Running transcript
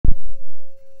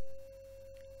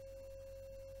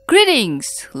Greetings,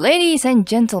 ladies and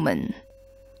gentlemen.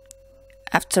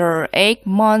 After 8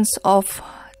 months of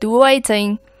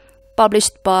waiting,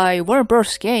 published by Warner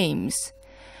Bros. Games,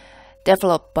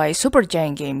 developed by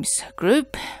Supergiant Games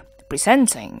Group,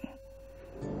 presenting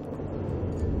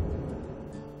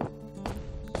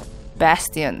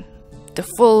Bastion, the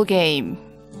full game.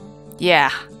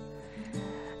 Yeah.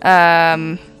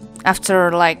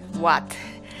 After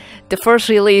the first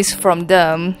release from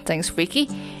them, thanks Wiki,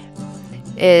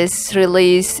 is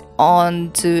released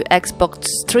on to Xbox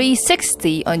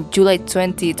 360 on July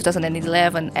 20,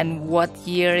 2011. And what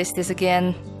year is this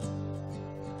again?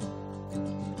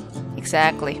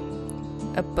 Exactly.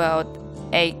 About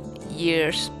 8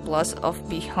 years plus of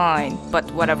behind. But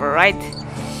whatever, right?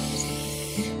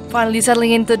 Finally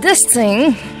settling into this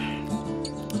thing.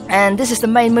 And this is the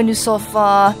main menu so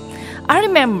far. I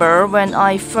remember when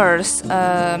I first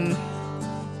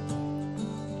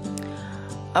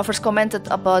commented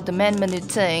about the main menu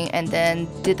thing and then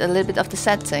did a little bit of the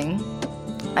setting.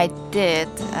 I did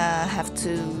have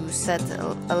to set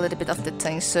a little bit of the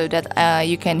things so that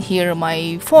you can hear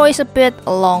my voice a bit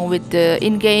along with the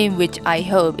in-game, which I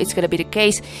hope it's gonna be the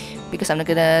case because I'm not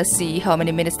gonna see how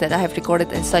many minutes that I have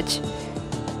recorded and such.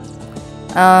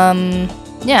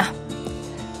 Yeah.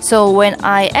 So when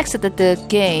I exited the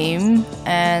game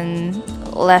and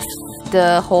left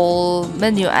the whole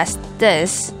menu as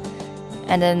this,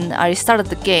 and then I restarted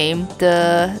the game,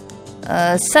 the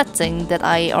setting that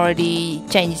I already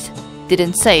changed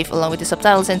didn't save along with the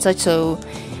subtitles and such, so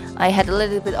I had a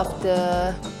little bit of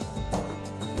the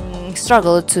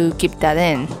struggle to keep that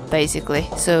in, basically.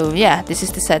 So yeah, this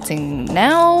is the setting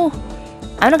now.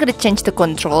 I'm not gonna change the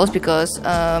controls because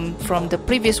from the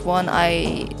previous one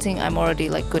I think I'm already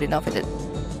good enough with it.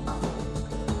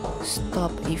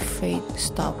 Stop, evade,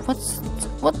 stop.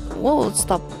 What will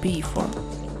stop be for?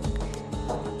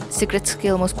 Secret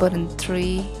skill, mouse button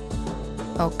 3.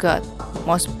 Oh god,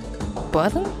 mouse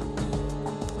button?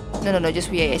 No, just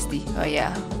WASD. Oh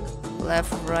yeah,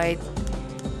 left, right.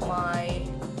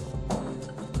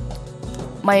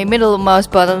 My middle mouse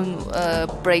button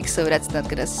breaks, so that's not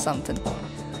gonna something.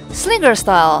 Slinger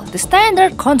style, the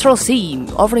standard control scheme,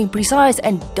 offering precise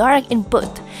and direct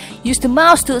input. Use the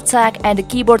mouse to attack and the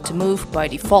keyboard to move by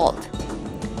default.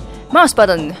 Mouse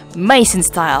button, Mason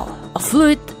style, a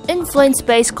fluid,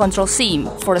 influence-based control scheme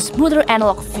for a smoother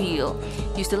analog feel.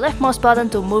 Use the left mouse button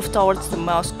to move towards the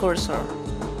mouse cursor.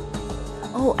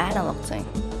 Oh, analog thing.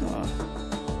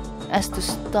 As to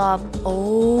stop.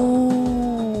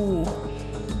 Oh.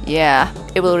 Yeah,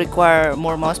 it will require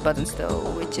more mouse buttons though,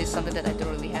 which is something that I don't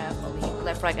really have. Only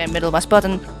left, right, and middle mouse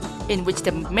button, in which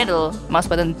the middle mouse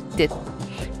button did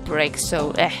break,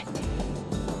 so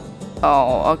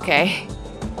Oh, okay.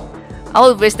 I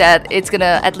will wish that it's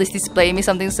gonna at least display me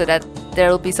something so that there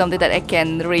will be something that I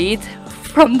can read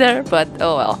from there, but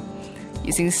oh well.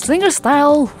 Using Slinger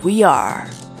style, we are.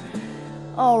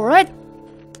 Alright.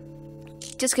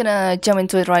 Just gonna jump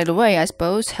into it right away, I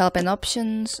suppose. Help and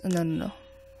options. No.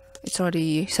 It's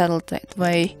already settled that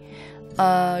way.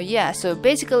 Yeah, so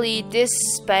basically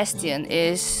this Bastion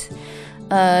is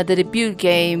the debut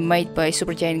game made by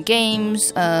Supergiant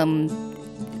Games.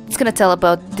 It's gonna tell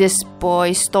about this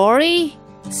boy's story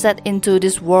set into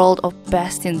this world of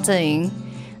Bastion thing,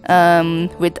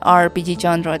 with RPG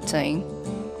genre thing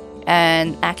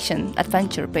and action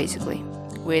adventure basically,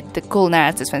 with the cool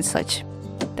narratives and such.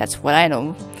 That's what I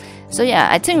know. So yeah,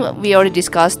 I think we already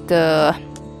discussed the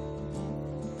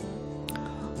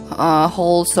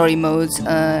whole story modes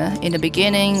in the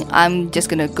beginning. I'm just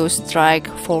gonna go strike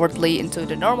forwardly into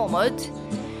the normal mode.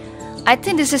 I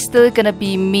think this is still gonna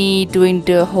be me doing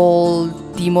the whole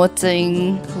demo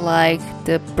thing like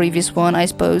the previous one, I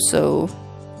suppose, so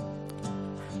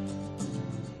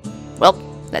well,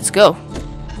 let's go.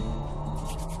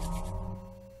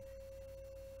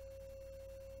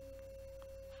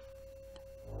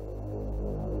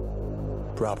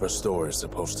 Proper story is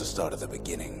supposed to start at the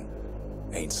beginning.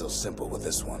 Ain't so simple with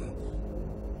this one.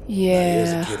 Yeah.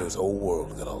 Here's a kid whose whole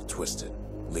world got all twisted,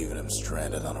 leaving him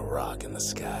stranded on a rock in the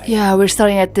sky. Yeah, we're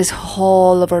starting at this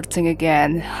whole other thing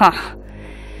again. Huh.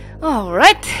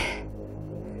 Alright.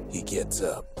 He gets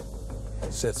up,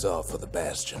 sets off for the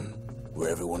Bastion, where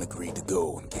everyone agreed to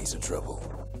go in case of trouble.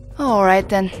 Alright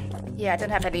then. Yeah, I don't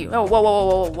have any. Oh,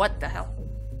 whoa, what the hell?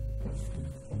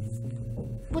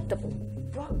 What the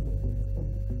fuck?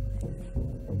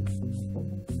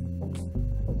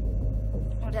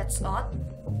 Oh, that's odd.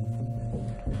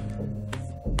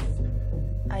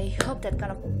 I hope that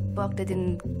kind of bug that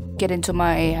didn't get into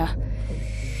my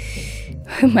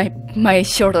my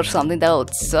shirt or something. That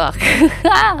would suck.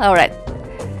 Alright.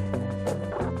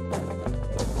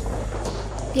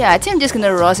 Yeah, I think I'm just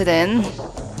gonna rush it in.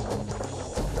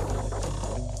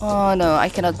 Oh no, I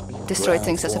cannot destroy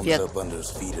things as of yet. Up under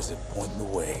his feet as if pointing the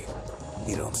way.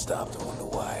 He don't stop to wonder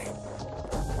why.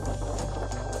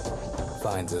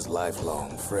 Finds his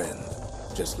lifelong friend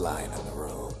just lying in the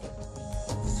road.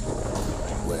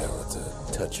 Well, it's a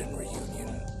touching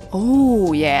reunion.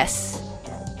 Oh yes.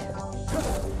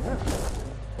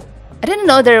 I didn't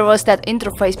know there was that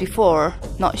interface before.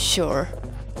 Not sure.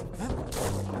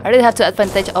 I really have to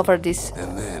advantage over this.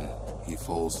 And then he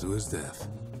falls to his death.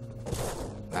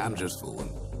 I'm just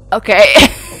fooling. Okay.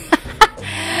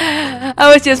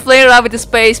 I was just playing around with the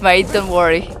space, mate. Don't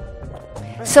worry.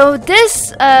 So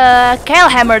this Kale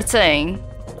Hammer thing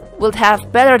will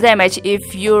have better damage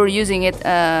if you're using it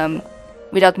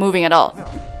without moving at all.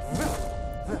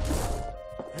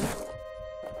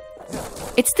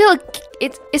 It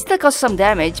still causes some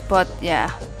damage, but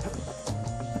yeah.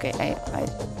 Okay, I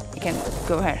can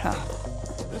go ahead, huh?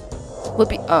 Would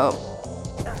be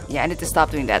yeah, I need to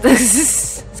stop doing that.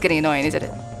 It's getting annoying, isn't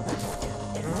it?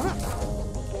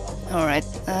 Alright,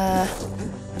 I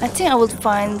think I will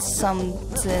find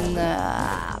something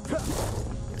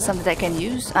something that I can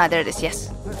use. Ah, there it is, yes.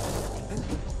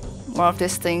 More of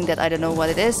this thing that I don't know what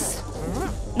it is.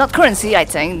 Not currency, I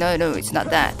think. No, it's not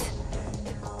that.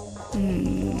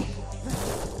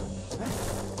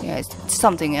 Yeah, it's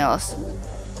something else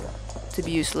to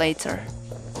be used later.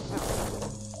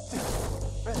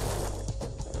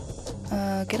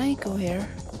 Can I go here?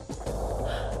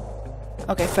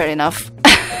 Okay, fair enough.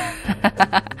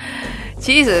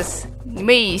 Jesus,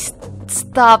 me,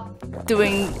 stop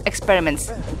doing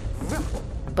experiments.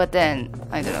 But then,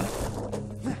 I don't know.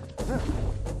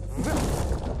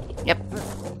 Yep.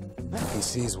 He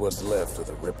sees what's left of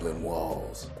the rippling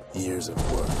walls. Years of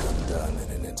work undone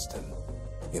in an instant.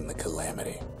 In the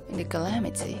Calamity. In the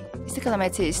Calamity? Is the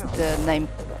Calamity is the name,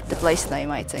 the place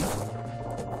name, I think.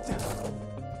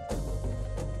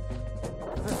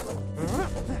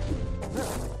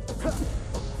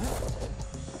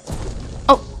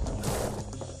 Oh!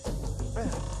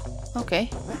 Okay.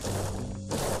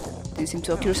 Didn't seem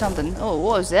to occur something. Oh,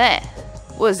 what was that?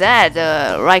 What was that?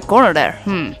 The right corner there.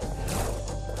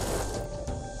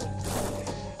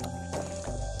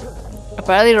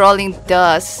 Apparently rolling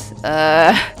does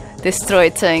destroy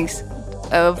things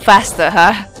faster,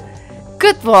 huh?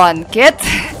 Good one, kid!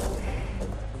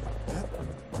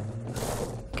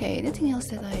 Okay, anything else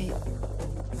that I...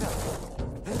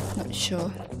 Not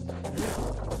sure.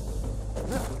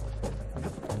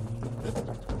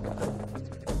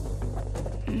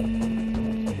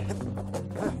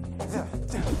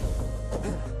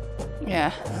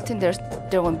 Yeah, I think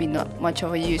there won't be not much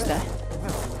of a use there.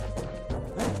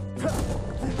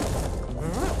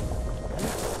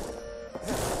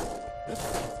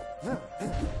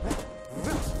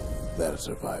 That a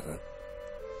survivor?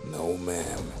 No,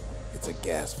 ma'am. It's a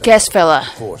gas fella.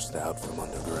 Forced out from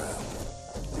underground.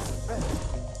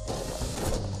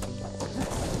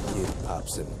 It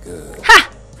pops him good. Ha!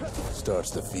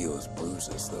 Starts to feel his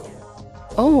bruises though.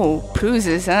 Oh,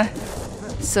 bruises, huh?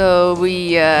 So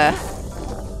we're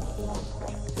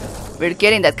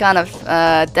getting that kind of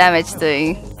damage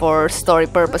thing for story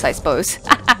purpose, I suppose.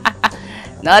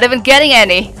 Not even getting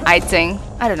any, I think.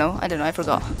 I don't know, I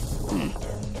forgot.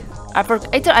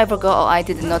 Either I forgot or I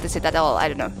didn't notice it at all, I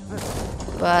don't know.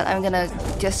 But I'm gonna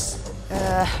just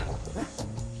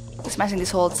smashing this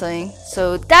whole thing.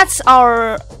 So that's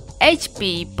our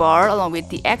HP bar along with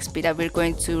the XP that we're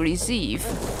going to receive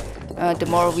the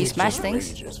more we smash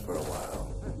things.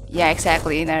 Yeah,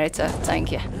 exactly, Narita,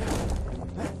 thank you.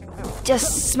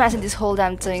 Just smashing this whole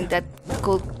damn thing that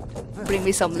could bring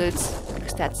me some loot,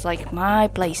 because that's like my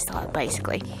playstyle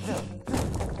basically.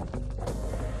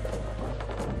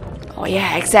 Oh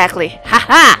yeah, exactly.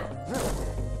 Haha!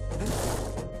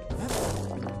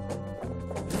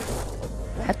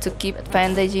 Have to keep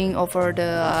advantaging over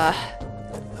the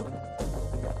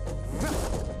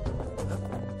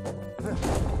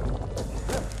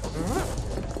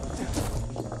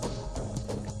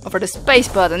over the space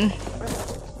button.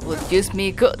 Would use me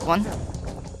a good one.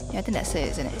 Yeah, I think that's it,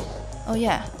 isn't it? Oh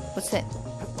yeah, what's that?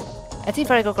 I think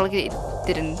if I recall correctly, it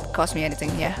didn't cost me anything.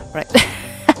 Yeah, right.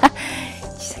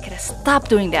 Jeez, I gotta stop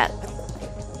doing that.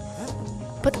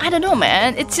 But I don't know,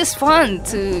 man. It's just fun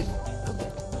to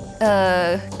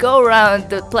go around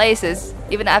the places,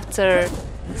 even after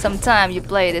some time you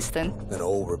play this thing. An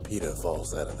old repeater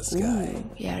falls out of the sky. Ooh,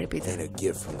 yeah, repeater. Ain't a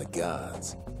gift from the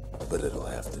gods, but it'll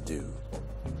have to do.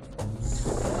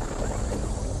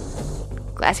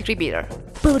 Classic repeater.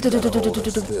 Still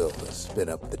to spin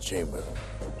up the chamber.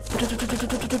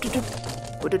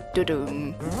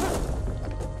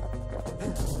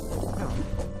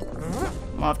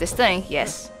 More of this thing,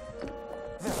 yes.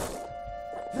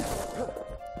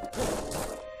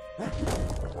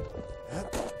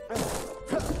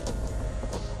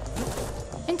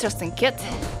 Interesting kit.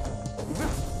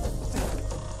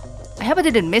 I hope I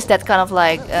didn't miss that kind of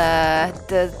like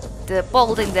the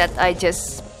bolting that I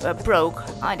just broke.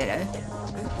 I don't know.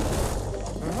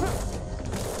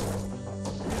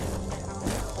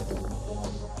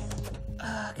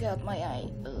 Oh god, my eye.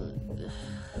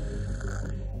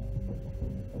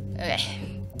 Okay,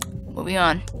 moving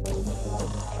on.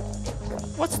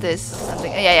 What's this?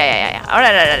 Something? Yeah. All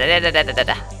right.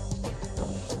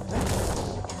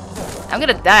 I'm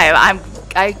gonna die.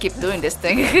 I keep doing this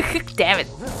thing. Damn it.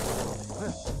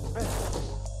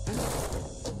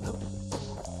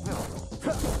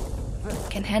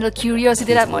 Can't handle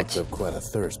curiosity that much. Up quite a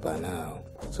thirst by now,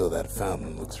 so that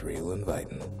fountain looks real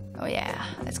inviting. Oh yeah,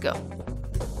 let's go.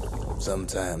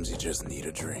 Sometimes you just need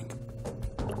a drink.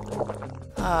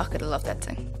 Oh, gotta love that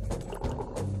thing.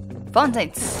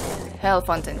 Fountains. Hell,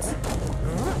 fountains.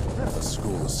 A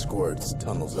school of squirts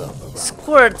tunnels up around.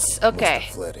 Squirts, okay. Must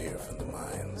have fled here from the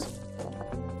mines.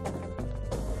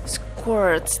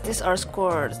 Squirts. These are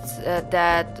squirts.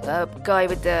 That guy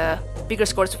with the bigger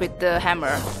squirts with the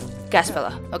hammer. Gas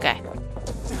fella. Okay.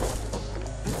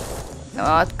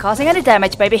 Not causing any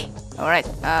damage, baby. Alright.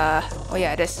 Oh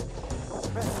yeah, it is.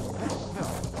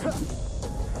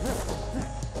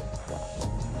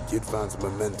 Kid finds a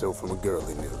memento from a girl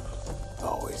he knew.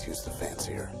 Always used to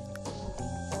fancy her.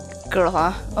 Girl,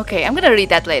 huh? Okay, I'm gonna read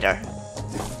that later.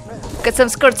 Got some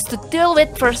skirts to deal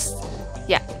with first.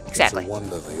 Yeah, exactly. It's a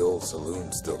wonder the old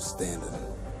saloon's still standing.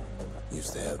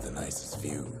 Used to have the nicest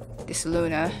view. The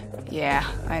saloon, huh? Yeah,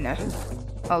 I know.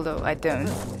 Although I don't.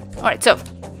 Alright, so.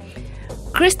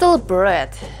 Crystal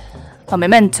bread. A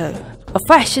memento. A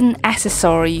fashion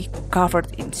accessory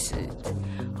covered in soot.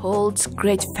 Holds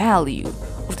great value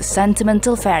of the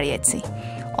sentimental variety.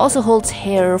 Also holds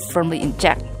hair firmly in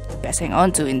check. Best hang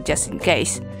on to in just in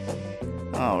case.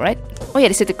 Alright. Oh yeah,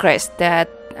 the city crest that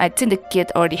I think the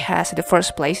kid already has in the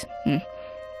first place.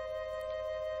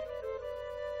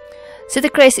 City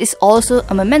crest is also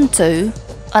a memento,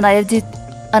 an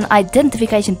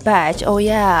identification badge. Oh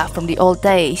yeah, from the old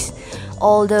days.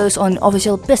 All those on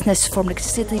official business from the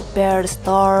city bear the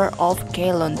star of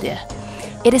Caelondia.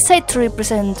 It is said to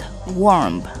represent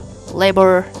warmth,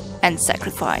 labor, and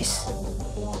sacrifice.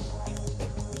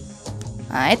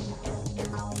 Alright.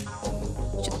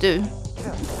 Should do.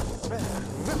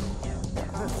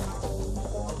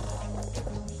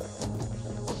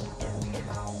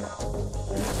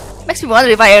 Makes me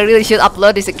wonder if I really should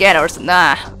upload this again or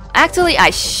nah. Actually, I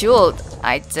should,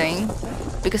 I think.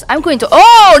 Because I'm going to.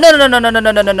 Oh!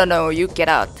 No, you get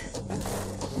out.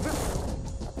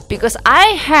 Because I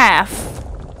have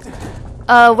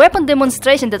a weapon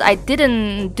demonstration that I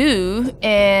didn't do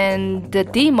in the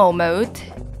demo mode.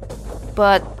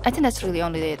 But I think that's really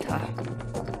only it, huh?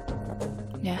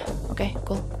 Yeah, okay,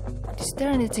 cool. Is there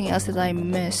anything else that I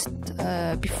missed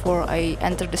before I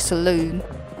enter the saloon?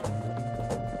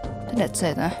 I think that's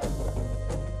it, huh?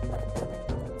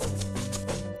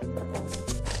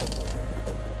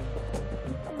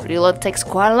 Reload takes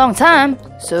quite a long time,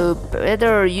 so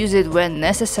better use it when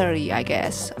necessary, I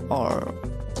guess, or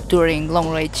during long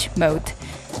range mode.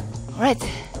 Alright.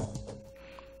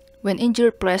 When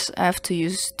injured, press F to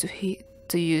use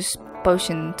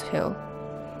potion to heal.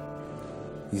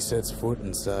 He sets foot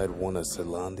inside one of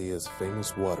Celandia's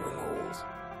famous watering holes.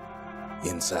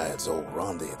 Inside's old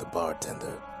Rondi, the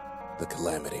bartender. The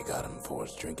calamity got him before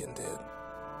his drinking did.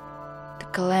 The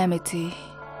calamity.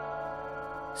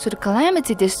 So the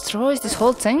calamity destroys this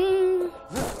whole thing?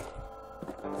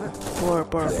 Poor.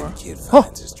 That kid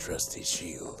finds his trusty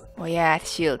shield. Oh yeah, the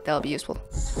shield, that'll be useful.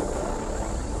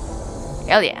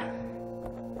 Hell yeah.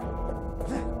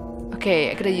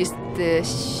 Okay, I gotta use the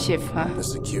shift, huh? The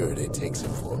security takes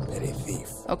him for a petty thief.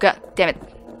 Oh god, damn it.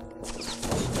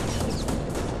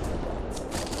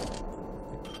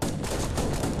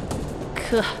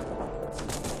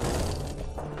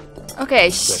 Okay,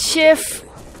 shift.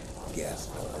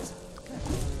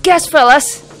 Gas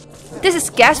fellas. This is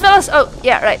gas fellas? Oh,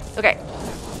 yeah, right. Okay.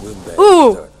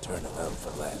 Ooh!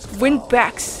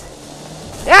 Windbags.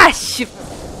 Ah, shit.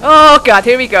 Oh god,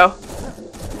 here we go.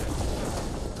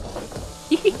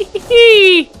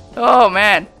 Oh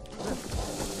man.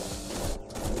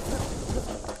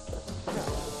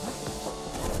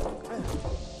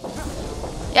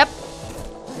 Yep.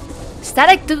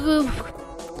 Static to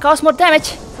cause more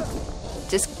damage.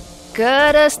 Just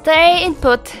gotta stay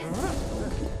input.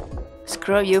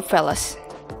 Screw you, fellas.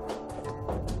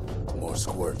 More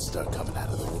squirts start coming out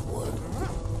of the woodwork.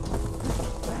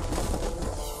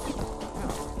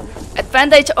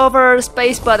 advantage over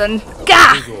space button.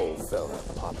 Gah! Big old fella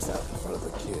pops out in front of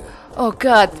the kid. Oh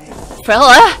god.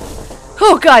 Fella?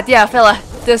 Oh god, yeah, fella.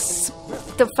 This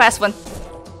the fast one.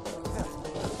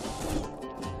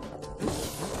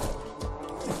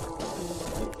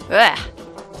 Ah.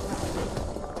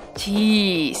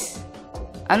 Jeez.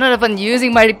 I'm not even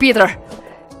using my repeater.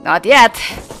 Not yet.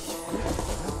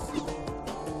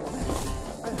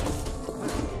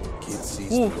 Kid sees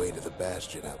the way to the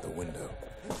Bastion out the window.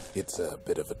 It's a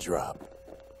bit of a drop.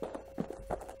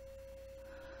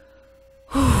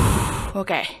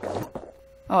 Okay.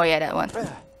 Oh yeah, that one.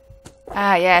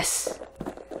 Ah yes.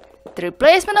 The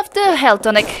replacement of the health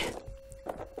tonic.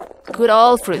 Good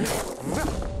old fruit.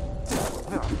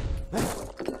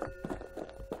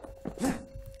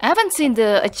 I haven't seen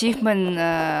the achievement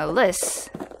list.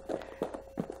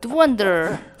 To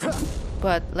wonder,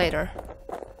 but later.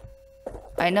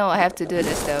 I know I have to do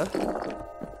this though.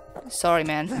 Sorry,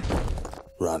 man.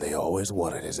 Randy always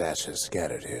wanted his ashes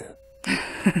scattered here.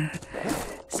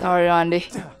 Sorry, Randy.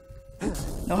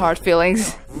 No hard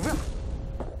feelings.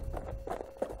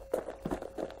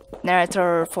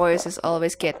 Narrator voices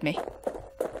always get me.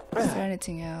 Is there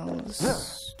anything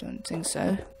else? Don't think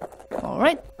so.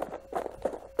 Alright.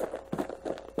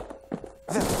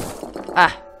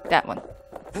 Ah, that one.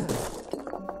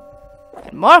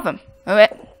 And more of them.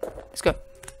 Alright, let's go.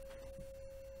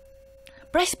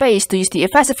 Press space to use the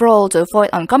evasive roll to avoid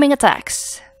oncoming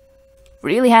attacks.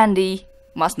 Really handy.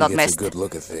 Must not He miss. gets a good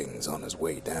look at things on his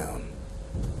way down.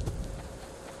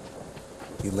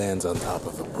 He lands on top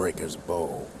of a breaker's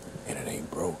bow, and it ain't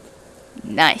broke.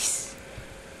 Nice.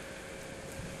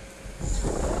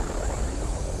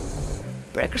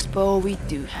 Breaker's bow, we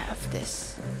do have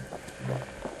this.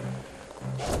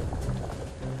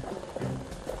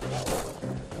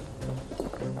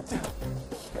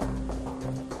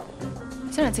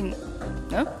 Is there anything?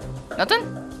 No? Nothing?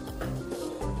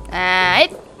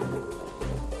 Alright.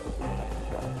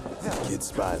 Kid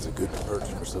spies a good perch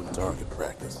for some target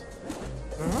practice.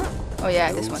 Oh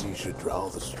yeah, this Knows one. he should draw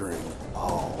the string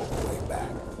all the way back.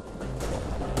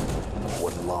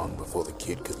 Wasn't long before the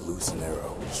kid could loose an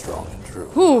arrow, strong and true.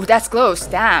 Ooh, that's close.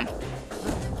 Damn.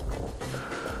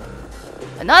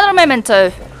 Another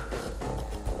memento.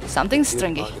 Something Kid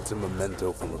stringy. pockets a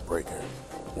memento from a breaker,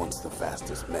 once the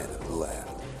fastest man in the land.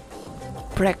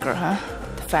 Breaker, huh?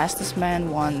 The fastest man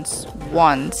once.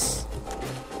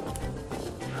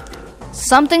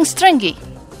 Something stringy.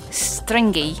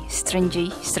 Stringy,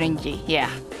 yeah.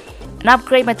 An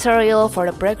upgrade material for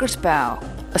the breaker's bow.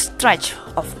 A stretch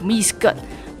of meat gut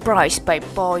prized by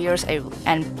bowyers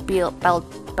and belt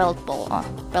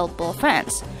ball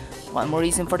fans. One more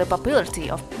reason for the popularity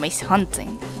of mace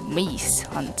hunting.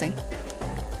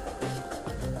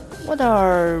 What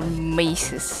are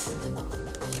maces?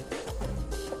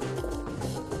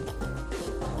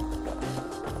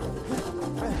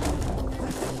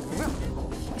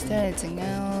 Is there anything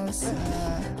else?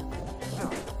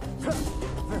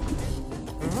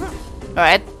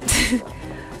 Alright.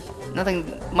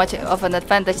 Nothing much of an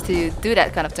advantage to do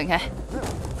that kind of thing, huh?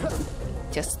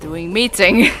 Just doing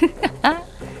meeting. Okay.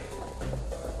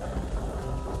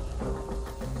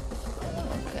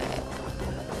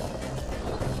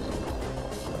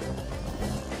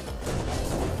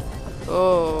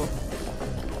 Oh.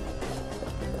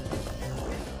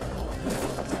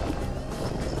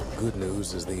 Good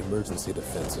news is the emergency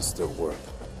defenses still work.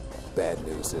 Bad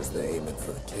news is they're aiming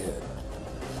for the kid.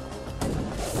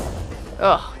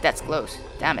 Oh, that's close.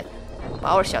 Damn it.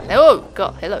 Power shot. Oh,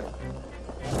 God. Hello.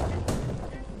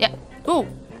 Yeah. Ooh.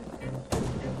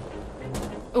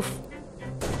 Oof.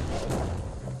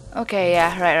 Okay,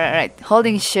 yeah. Right.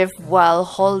 Holding shift while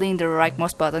holding the right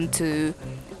mouse button to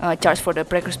charge for the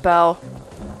breaker's bow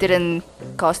didn't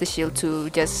cause the shield to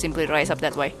just simply rise up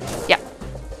that way. Yeah.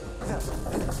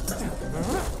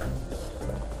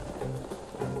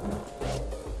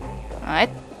 Alright.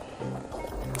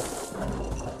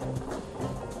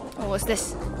 Oh, what's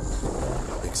this?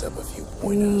 Picks up a few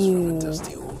pointers from a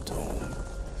dusty old tome.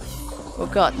 Oh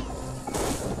god.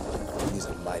 He's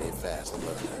a mighty fast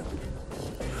learner.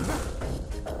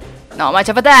 Not much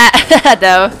of a that,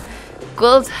 though.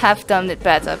 Could have done it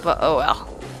better, but oh well.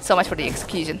 So much for the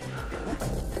execution.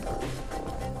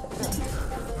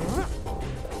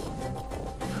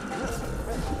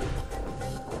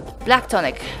 Black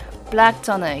tonic.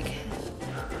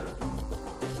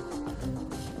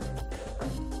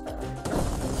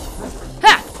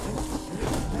 Ha!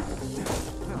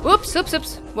 Oops.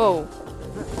 Whoa.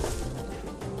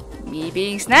 Me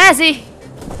being snazzy.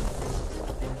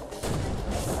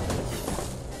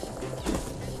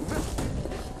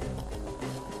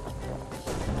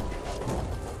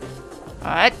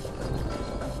 Alright.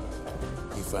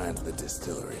 He finds the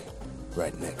distillery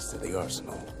right next to the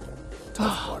arsenal.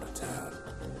 Tough part of town.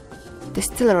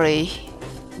 Distillery.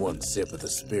 One sip of the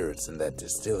spirits in that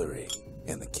distillery,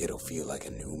 and the kid'll feel like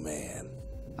a new man.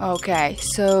 Okay,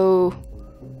 so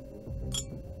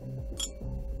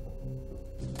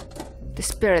the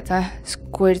spirit, huh?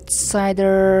 Squirt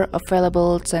cider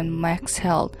available 10 max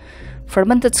health.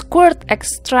 Fermented squirt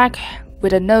extract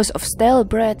with a nose of stale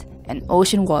bread and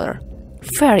ocean water.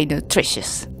 Very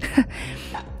nutritious.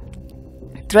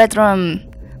 Dread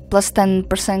rum plus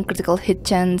 10% critical hit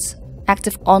chance.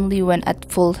 Active only when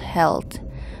at full health.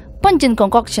 Pungent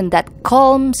concoction that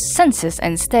calms senses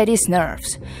and steadies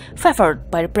nerves. Favored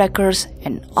by the breakers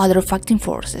and other fighting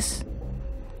forces.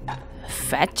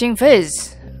 Fetching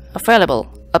fizz. Available.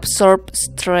 Absorb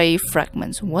stray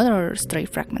fragments. What are stray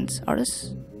fragments? Are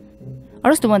those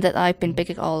the one that I've been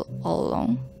picking all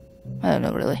along? I don't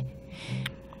know really.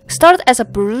 Started as a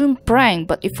broom prank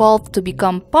but evolved to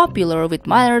become popular with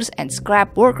miners and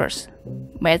scrap workers.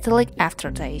 Metallic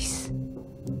aftertaste.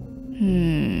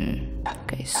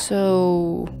 Okay,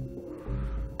 so...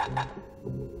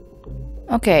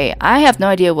 Okay, I have no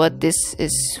idea what this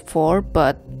is for,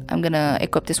 but I'm gonna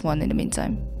equip this one in the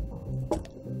meantime.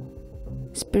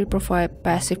 Spirit profile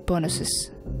passive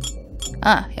bonuses.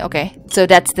 Ah, okay. So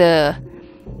that's the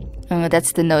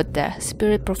note there.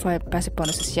 Spirit profile passive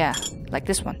bonuses, yeah, like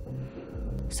this one.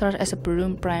 Started as a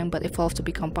broom prank but evolved to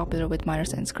become popular with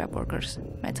miners and scrap workers.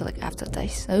 Metallic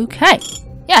aftertaste. Okay.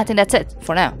 Yeah, I think that's it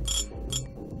for now.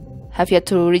 Have yet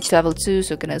to reach level 2,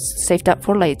 so gonna save that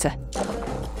for later.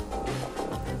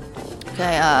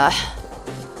 Okay,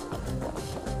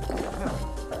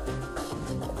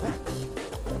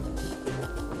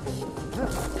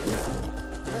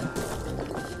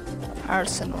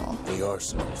 Arsenal. The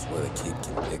arsenal's where the kid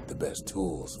can pick the best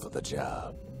tools for the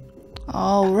job.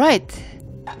 Alright.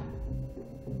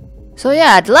 So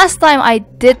yeah, the last time I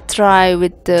did try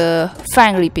with the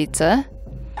Fang Repeater.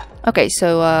 Okay,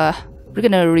 so we're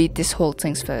gonna read this whole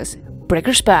thing first.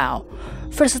 Breaker's Bow.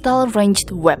 Versatile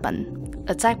ranged weapon.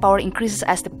 Attack power increases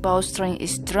as the bow string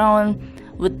is drawn.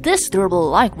 With this durable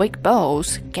lightweight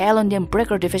bows, Caelondian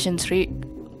Breaker Division 3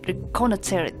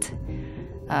 reconnoitered.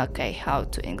 Okay, how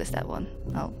to English that one?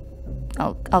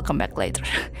 I'll come back later.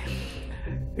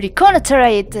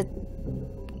 Reconnoitered.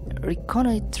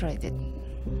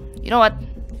 You know what?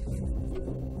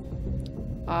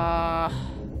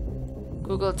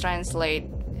 Google Translate,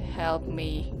 help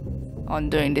me on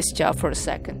doing this job for a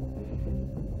second.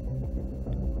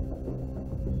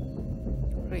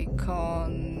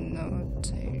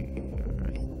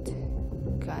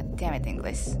 Reconnoitered. God damn it,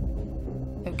 English.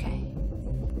 Okay.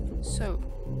 So.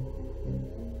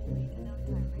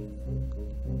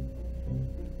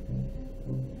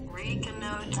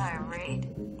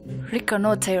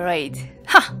 Reconnoitered.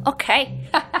 Ha! Okay.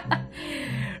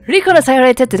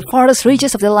 Reconnoitered the farthest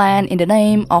reaches of the land in the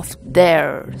name of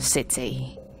their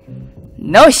city.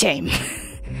 No shame.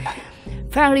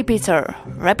 Fang Repeater.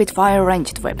 Rapid fire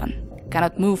ranged weapon.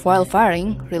 Cannot move while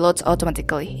firing. Reloads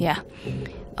automatically. Yeah.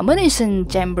 Ammunition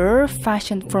chamber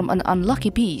fashioned from an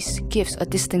unlucky piece gives a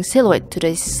distinct silhouette to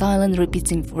the silent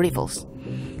repeating rifles.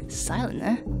 Silent,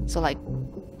 eh? So like...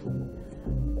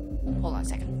 Hold on a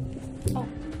second. Oh,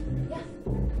 yeah.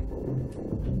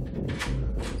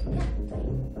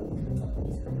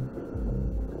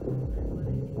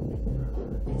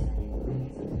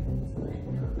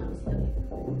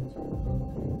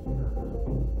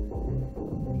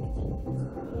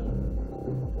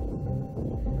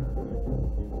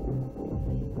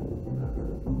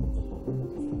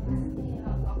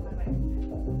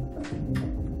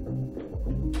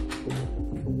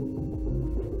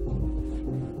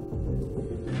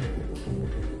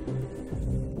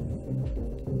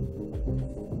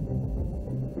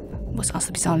 Was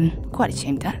also be sound quite a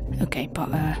shame there. Okay, but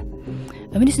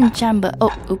ammunition chamber.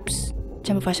 Oh, oops.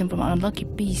 Chamber fashion from an unlucky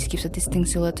piece gives a distinct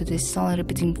silhouette to this silent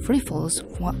repeating rifles.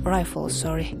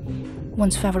 Sorry,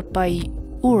 once favored by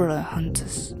Ural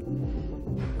hunters.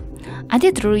 I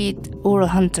did read Ural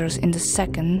hunters in the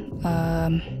second,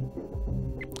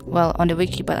 well, on the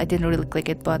wiki, but I didn't really click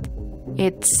it. But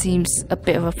it seems a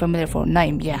bit of a familiar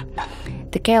name. Yeah.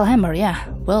 The Kael Hammer, yeah,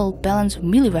 well-balanced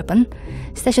melee weapon.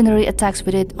 Stationary attacks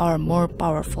with it are more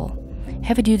powerful.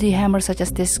 Heavy-duty hammers such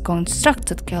as this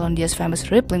constructed Caelondia's famous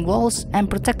rippling walls and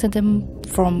protected them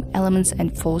from elements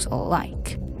and foes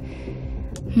alike.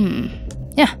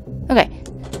 Yeah, okay.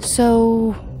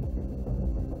 So,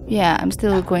 yeah, I'm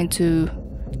still going to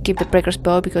keep the Breaker's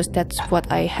Bow because that's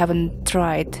what I haven't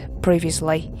tried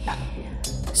previously.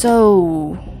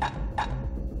 So...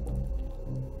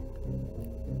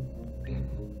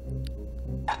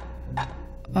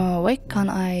 Why can't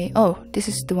I... Oh, this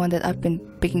is the one that I've been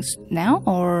picking now,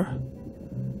 or...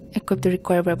 Equip the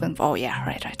required weapon... Oh yeah,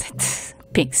 right.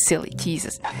 Pink silly,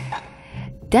 Jesus.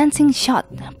 Dancing Shot,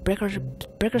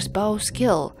 Breaker's Bow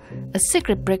skill. A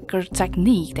secret breaker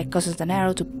technique that causes an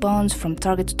arrow to bounce from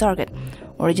target to target.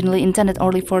 Originally intended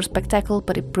only for spectacle,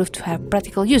 but it proved to have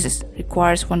practical uses.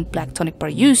 Requires 1 black tonic per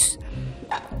use.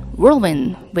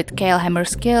 Whirlwind, with Kale Hammer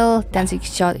skill. Dancing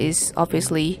Shot is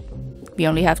obviously... We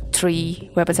only have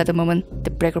 3 weapons at the moment. The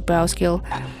Breaker Bow skill.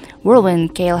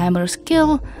 Whirlwind, Kale Hammer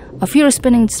skill. A furious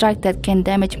spinning strike that can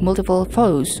damage multiple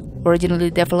foes.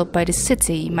 Originally developed by the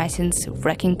City Masons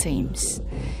wrecking teams.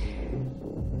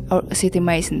 Or City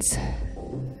Masons.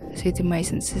 City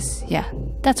Masons is... Yeah,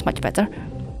 that's much better.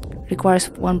 Requires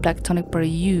 1 black tonic per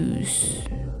use.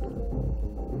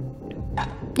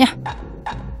 Yeah.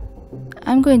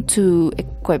 I'm going to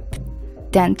equip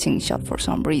Dancing Shot for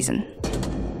some reason.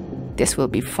 This will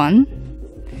be fun.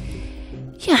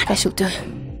 Yeah, that should do.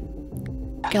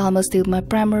 Calhammer still my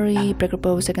primary, Breaker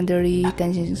Bow secondary,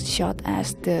 Dancing Shot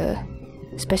as the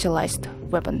specialized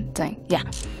weapon thing. Yeah.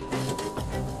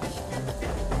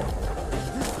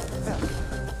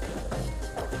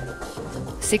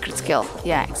 Secret skill.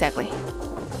 Yeah, exactly.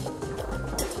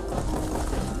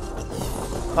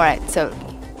 Alright, so...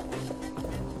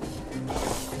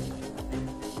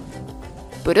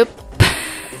 Put up.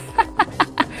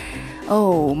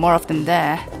 Oh, more of them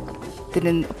there.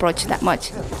 Didn't approach that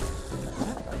much.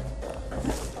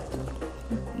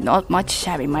 Not much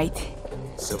shabby, mate.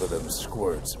 Some of them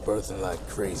squirts birthing like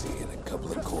crazy in a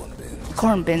couple of corn bins.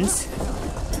 Corn bins?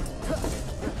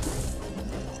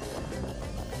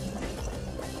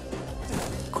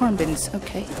 Corn bins,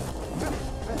 okay.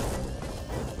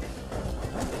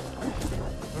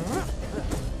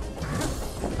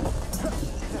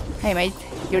 Hey mate,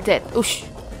 you're dead. Oosh.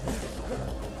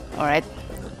 Alright.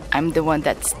 I'm the one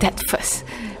that's dead first.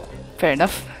 Fair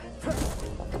enough.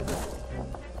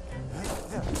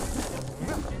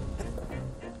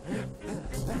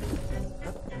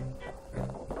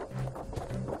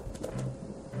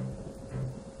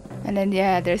 And then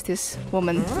yeah, there's this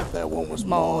woman. That one was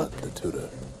Maud, the tutor.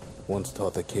 Once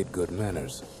taught the kid good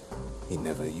manners. He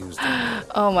never used them.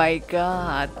 Oh my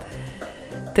god.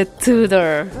 The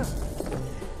tutor.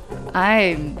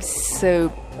 I'm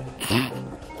so...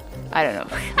 I don't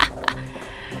know.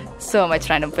 So much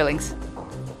random feelings.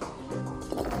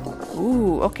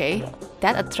 Ooh, okay.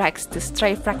 That attracts the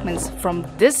stray fragments from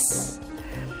this.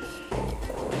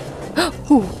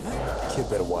 Ooh. Kid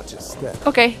better watch his step.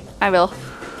 Okay, I will.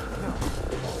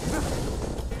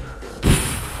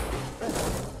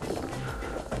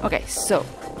 Okay, so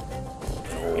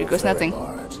here goes nothing.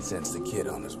 Sends the kid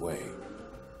on his way.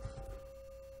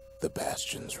 The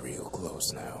Bastion's real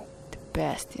close now. The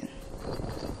Bastion.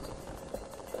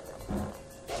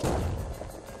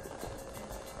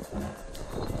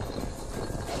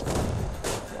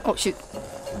 Oh shoot.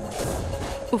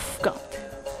 Oof, God.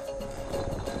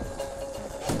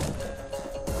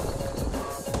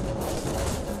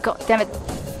 God damn it.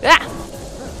 Ah!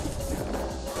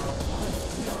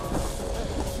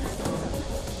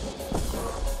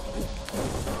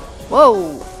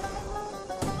 Whoa!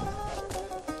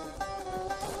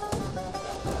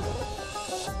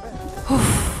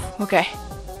 Okay.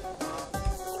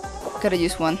 Gotta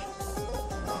use one.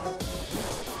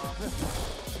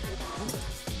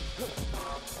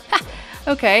 Ha!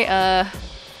 Okay,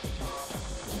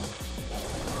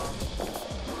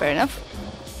 fair enough.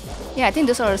 Yeah, I think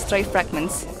those are stray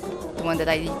fragments. The one that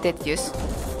I did use.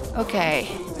 Okay.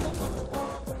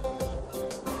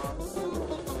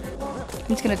 I'm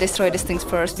just gonna destroy these things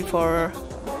first before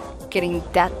getting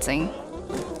that thing.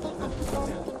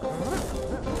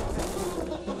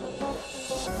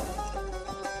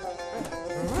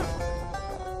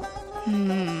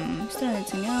 Is there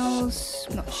anything else?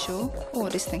 Not sure. Oh,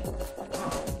 this thing.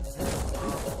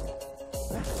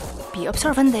 Be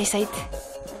observant, they said.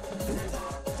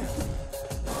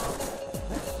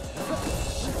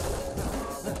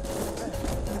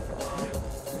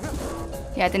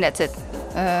 Yeah, I think that's it.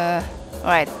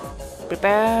 Alright.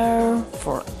 Prepare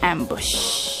for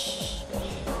ambush.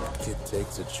 Kid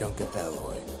takes a chunk of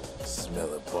alloy.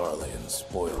 Smell of barley and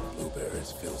spoiled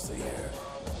blueberries fills the air.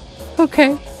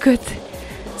 Okay, good.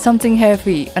 Something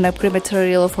heavy, an upgrade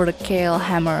material for the Kale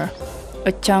Hammer.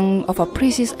 A chunk of a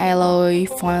precious alloy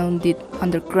found it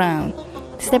underground.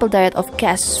 The staple diet of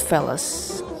cash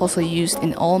fellas, also used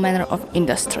in all manner of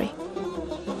industry.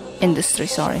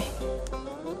 Sorry.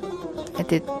 I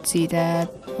did see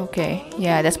that. Okay,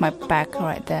 yeah, that's my pack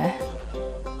right there.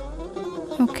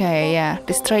 Okay, yeah,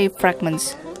 the stray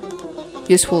fragments.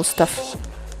 Useful stuff.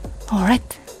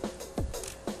 Alright.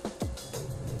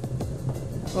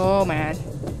 Oh man.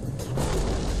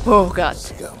 Oh god.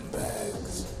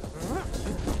 Scumbags.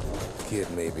 Kid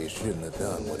maybe shouldn't have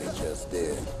done what he just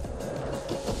did.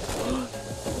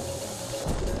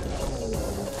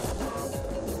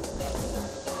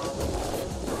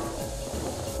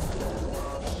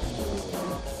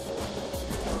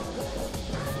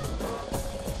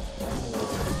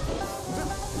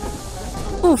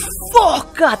 Oh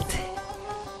fuck god.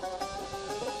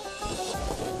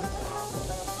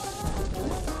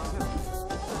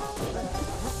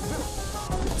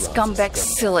 Scumbag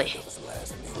silly.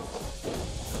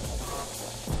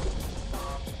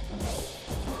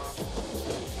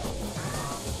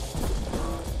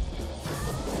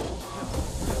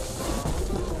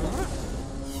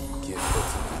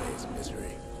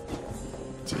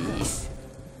 Jeez.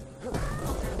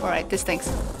 Alright, this stinks.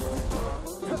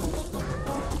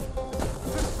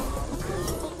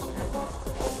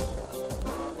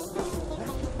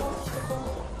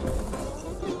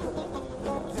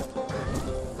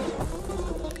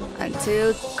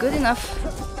 Until good enough.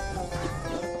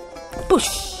 Push!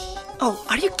 Oh,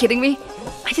 are you kidding me?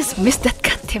 I just missed that,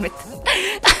 goddammit.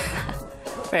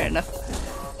 Fair enough.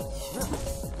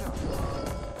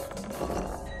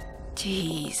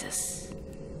 Jesus.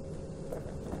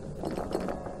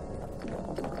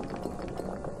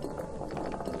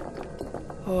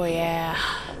 Oh yeah.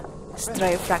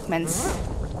 Stray fragments.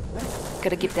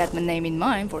 Gotta keep that name in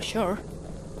mind for sure.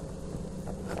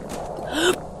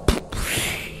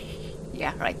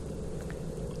 Yeah, right.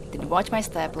 Didn't watch my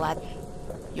step, lad.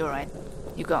 You're right.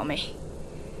 You got me.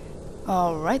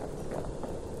 Alright.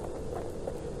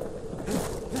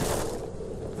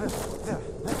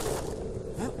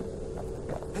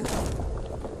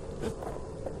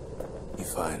 He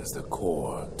finds the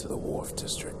core to the wharf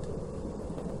district.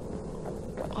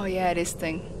 Oh yeah, this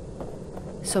thing.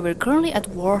 So we're currently at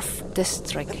Wharf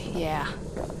District, yeah.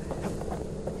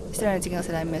 Is there anything else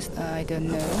that I missed? I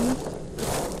don't know.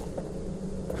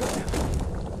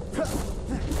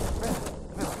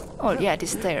 Oh yeah,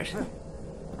 these stairs.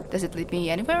 Does it lead me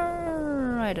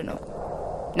anywhere? I don't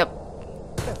know. Nope.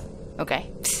 Okay.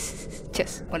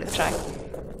 Just wanna try.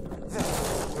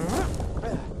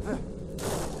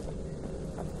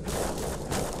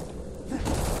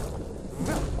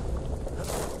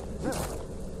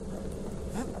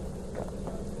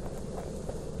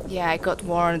 Yeah, I got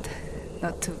warned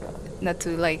not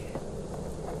to like.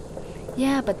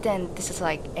 Yeah, but then this is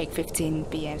like 8:15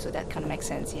 p.m., so that kind of makes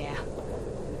sense. Yeah.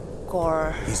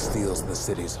 Core. He steals the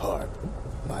city's heart.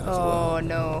 Might as well. Oh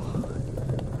no.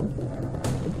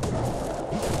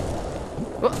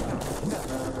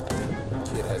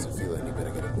 Kid has a feeling he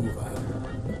better get a move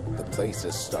on. The place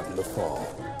is starting to fall.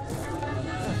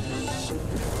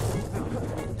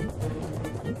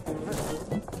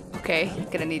 Okay,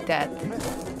 gonna need that.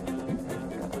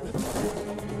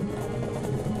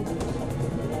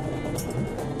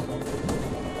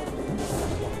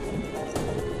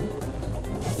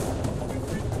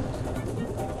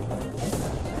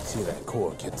 See, that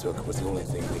core kid took was the only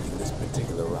thing making this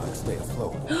particular rock stay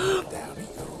afloat. Down he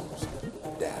goes.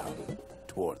 Down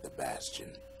toward the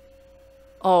Bastion.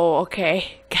 Oh,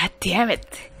 okay. God damn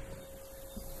it.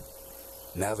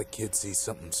 Now the kid sees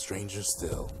something stranger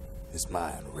still. His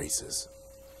mind races.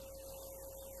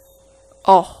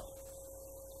 Oh.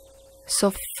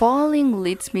 So falling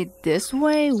leads me this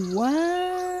way?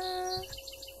 What?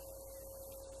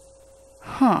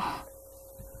 Huh.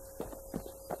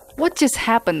 What just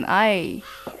happened? I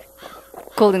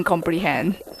couldn't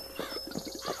comprehend.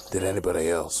 Did anybody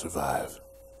else survive?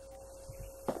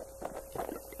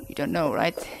 You don't know,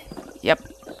 right? Yep.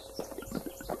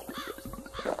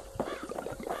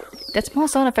 That small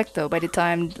sound effect though, by the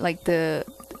time like the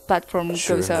platform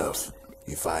Sure goes up. enough,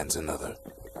 he finds another.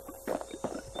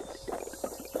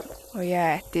 Oh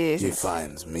yeah, this. He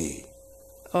finds me.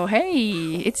 Oh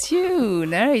hey, it's you,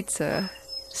 narrator.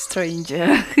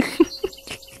 Stranger.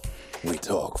 We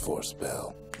talk for a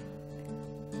spell.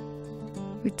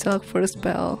 We talk for a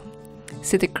spell.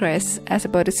 City crest, as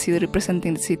about the seal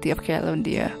representing the city of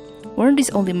Calondia. Weren't these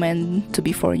only meant to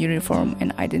be for uniform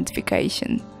and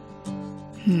identification?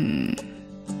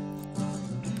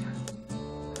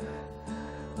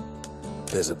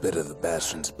 There's a bit of the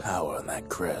Bastion's power in that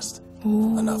crest.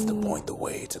 Ooh. Enough to point the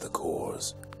way to the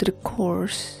cores. To the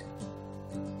cores.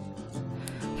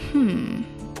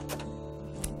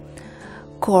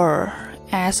 Core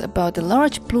asks about the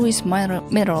large bluish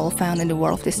mineral found in the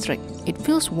Wharf District. It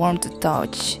feels warm to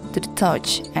the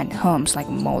touch, and hums like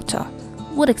a mortar.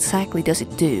 What exactly does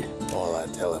it do? All I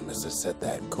tell him is to set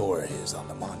that core of his on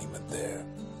the monument there.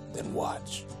 Then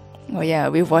watch. Oh yeah,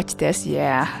 we watched this,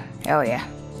 yeah. Hell yeah.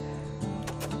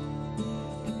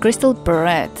 Crystal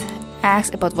Barrett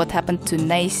asks about what happened to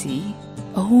Nacy.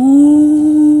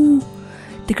 Oh,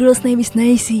 the girl's name is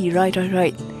Nacy. Right.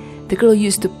 The girl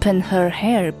used to pin her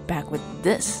hair back with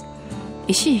this.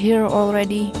 Is she here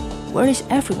already? Where is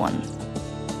everyone?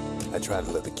 I tried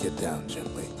to let the kid down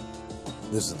gently.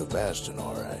 This is the Bastion,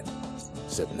 alright.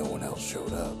 Except no one else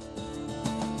showed up.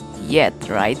 Yet,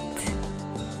 right?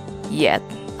 Yet,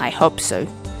 I hope so.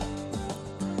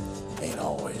 Ain't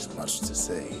always much to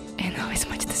say. Ain't always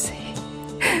much to say.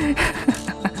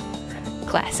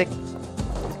 Classic.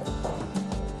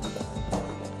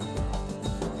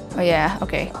 Oh yeah,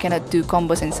 okay. Cannot do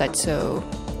combos and such, so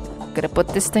gotta put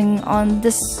this thing on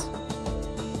this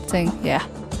thing, yeah.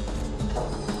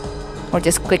 Or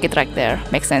just click it right there.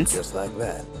 Makes sense. Just like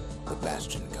that, the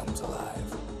Bastion comes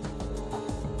alive.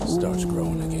 Starts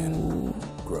growing again,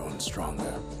 growing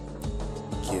stronger.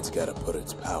 Kid's gotta put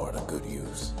its power to good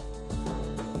use.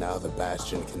 Now the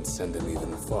Bastion can send him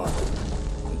even farther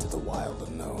into the wild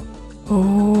unknown.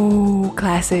 Oh,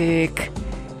 classic.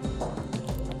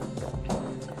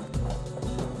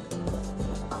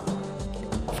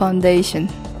 Foundation.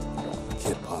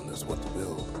 Kid ponders what to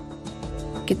build.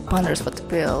 Kid ponders what to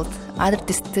build. Either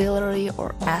distillery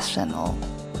or arsenal.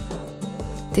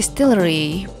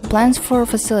 Distillery plans for a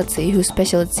facility whose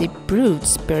specialty brewed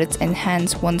spirits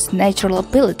enhance one's natural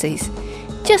abilities.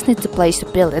 Just needs a place to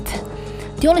build it.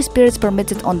 The only spirits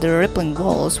permitted on the rippling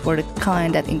walls were the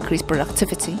kind that increased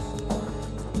productivity.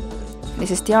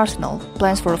 This is the arsenal.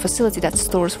 Plans for a facility that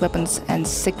stores weapons and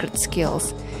secret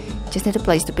skills. Just need a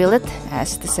place to build it,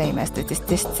 as the same as the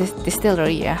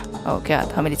distillery, yeah. Oh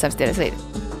god, how many times did I say it?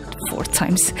 4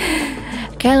 times.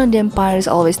 Cal and the Empires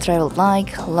always traveled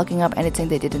like, locking up anything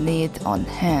they didn't need on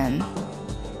hand.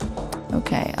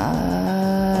 Okay,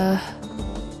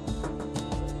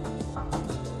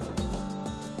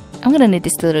 I'm gonna need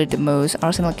distillery the most.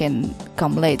 Arsenal can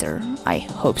come later. I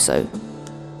hope so.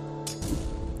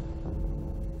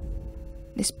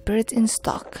 The spirit in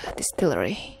stock,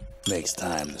 distillery. Makes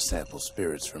time to sample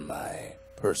spirits from my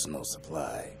personal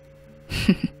supply.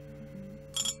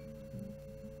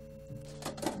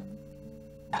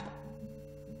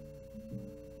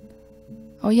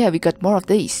 Oh yeah, we got more of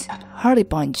these. Hardy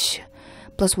Punch.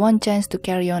 +1 chance to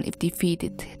carry on if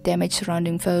defeated. Damage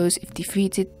surrounding foes if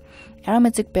defeated.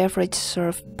 Aromatic beverage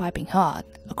served piping hot.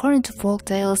 According to folk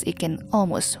tales, it can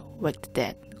almost wake the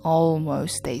dead.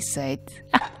 Almost, they said.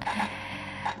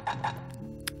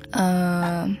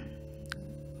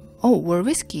 Oh, war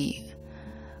whiskey.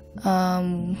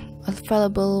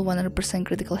 Available 100%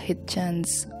 critical hit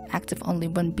chance. Active only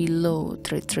when below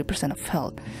 33% of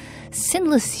health.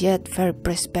 Sinless yet very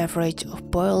brisk beverage of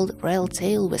boiled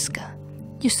rail-tail whisker.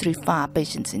 Used to revive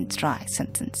patients in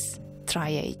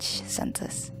tri-age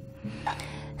sentence.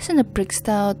 Cinder brick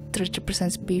stout,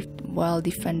 30% speed while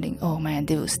defending. Oh man,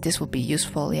 this will be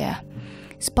useful, yeah.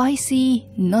 Spicy,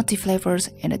 nutty flavors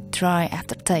and a dry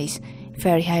aftertaste.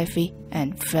 Very heavy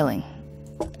and filling.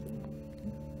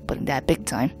 Putting that big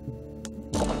time.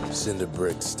 Cinder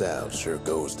brick stout sure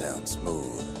goes down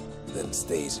smooth, then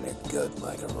stays in your gut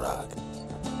like a rock.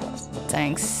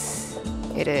 Thanks.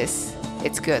 It is.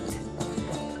 It's good.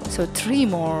 So 3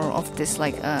 more of this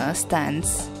like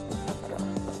stands.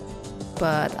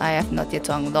 But I have not yet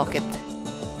to unlock it.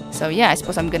 So yeah, I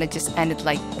suppose I'm gonna just end it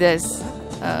like this.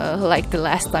 Like the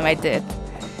last time I did.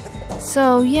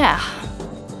 So yeah.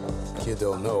 Kid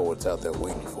don't know what's out there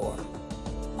waiting for him.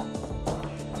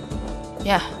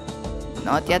 Yeah.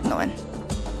 Not yet knowing.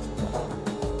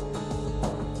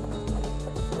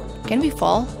 Can we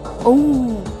fall?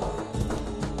 Oh.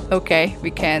 Okay,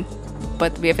 we can.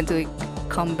 But we eventually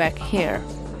come back here.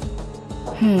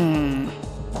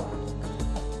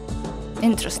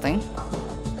 Interesting.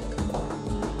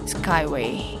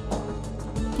 Skyway.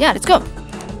 Yeah, let's go.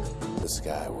 The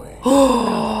Skyway.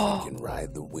 Now you can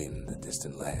ride the wind to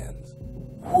distant lands.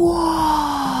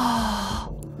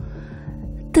 Whoa!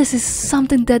 This is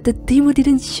something that the demo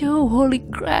didn't show. Holy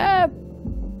crap!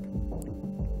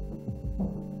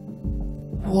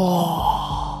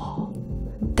 Whoa!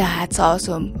 That's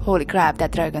awesome. Holy crap,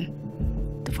 that dragon.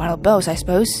 The final boss, I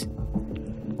suppose.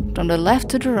 From the left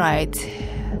to the right.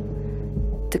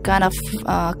 The kind of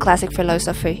classic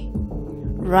philosophy.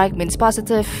 Right means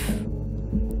positive.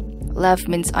 Left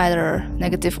means either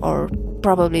negative or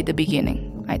probably the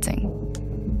beginning, I think.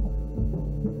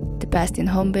 The Bastion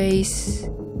home base.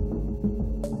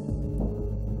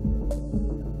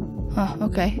 Oh,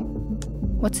 okay.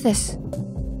 What's this?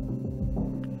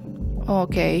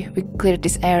 Okay, we cleared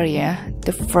this area.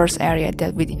 The first area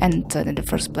that we entered in the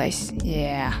first place.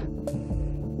 Yeah.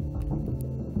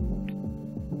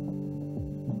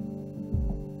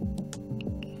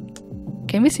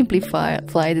 Can we simply fly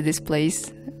to this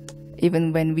place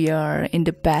even when we are in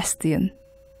the Bastion?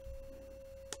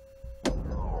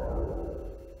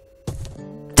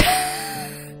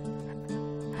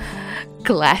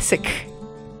 Classic.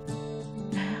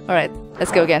 Alright,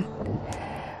 let's go again.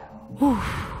 Whew.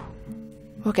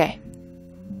 Okay.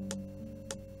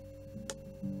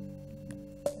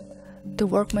 The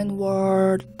workman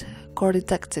ward. Core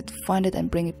detected. Find it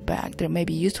and bring it back. There may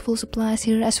be useful supplies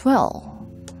here as well.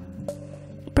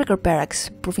 Breaker barracks.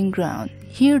 Proving ground.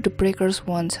 Here the breakers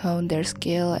once honed their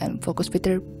skill and focused with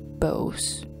their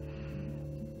bows.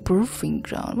 Proving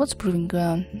ground. What's proving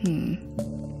ground?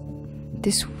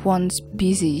 This once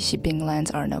busy shipping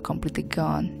lines are now completely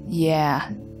gone.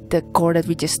 Yeah, the core that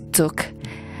we just took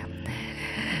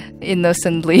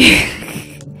innocently.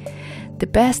 The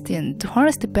Bastion. To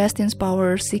harness the Bastion's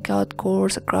power, seek out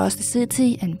cores across the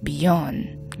city and beyond.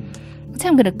 I think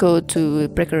I'm gonna go to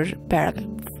Breaker Barrack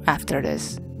after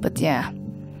this. But yeah,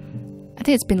 I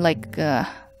think it's been like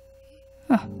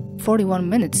 41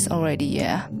 minutes already.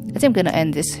 Yeah, I think I'm gonna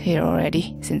end this here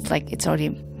already, since like it's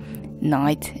already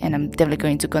night and I'm definitely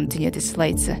going to continue this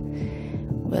later.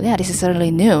 Well, yeah, this is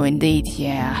certainly new indeed.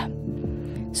 Yeah,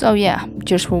 so yeah,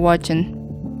 cheers for watching.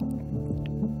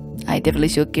 I definitely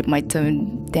should keep my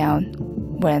tone down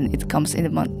when it comes in the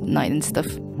night and stuff.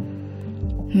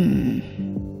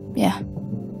 Yeah,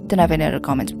 don't have any other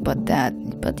comments but that.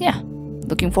 But yeah,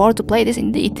 looking forward to play this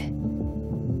indeed.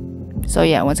 So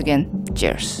yeah, once again,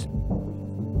 cheers.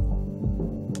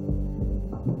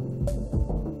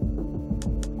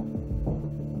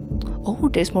 Oh,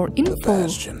 there's more info. The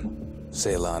Bastion,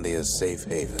 Ceylondia's safe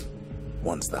haven,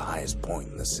 once the highest point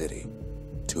in the city.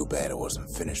 Too bad it wasn't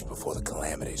finished before the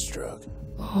calamity struck.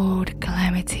 Oh, the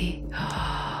calamity.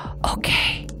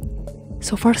 Okay.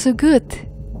 So far so good.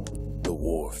 The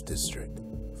Wharf District.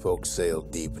 Folks sail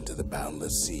deep into the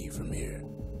boundless sea from here.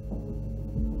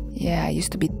 Yeah, I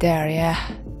used to be there, yeah.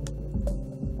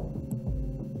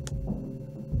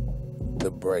 The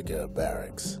Breaker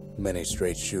Barracks. Many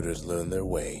straight shooters learn their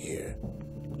way here.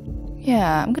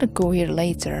 Yeah, I'm gonna go here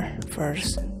later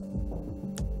first.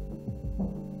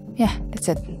 Yeah, that's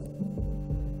it.